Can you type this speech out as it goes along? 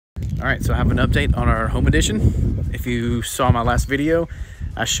All right, so I have an update on our home addition. If you saw my last video,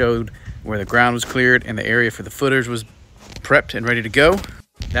 I showed where the ground was cleared and the area for the footers was prepped and ready to go.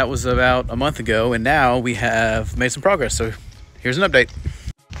 That was about a month ago, and now we have made some progress. So here's an update.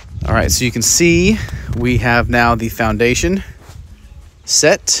 All right, so you can see we have now the foundation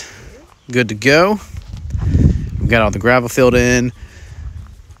set, good to go. We've got all the gravel filled in.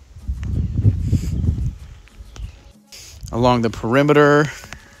 Along the perimeter,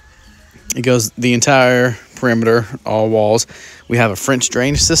 it goes the entire perimeter, all walls. We have a French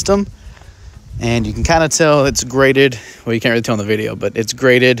drain system, and you can kind of tell it's graded. Well, you can't really tell in the video, but it's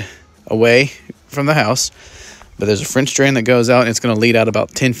graded away from the house. But there's a French drain that goes out, and it's going to lead out about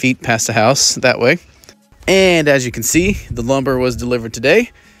 10 feet past the house that way. And as you can see, the lumber was delivered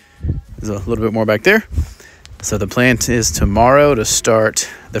today. There's a little bit more back there. So the plan is tomorrow to start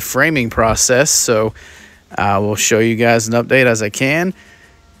the framing process. So I will show you guys an update as I can.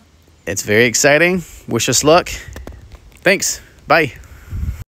 It's very exciting. Wish us luck. Thanks. Bye.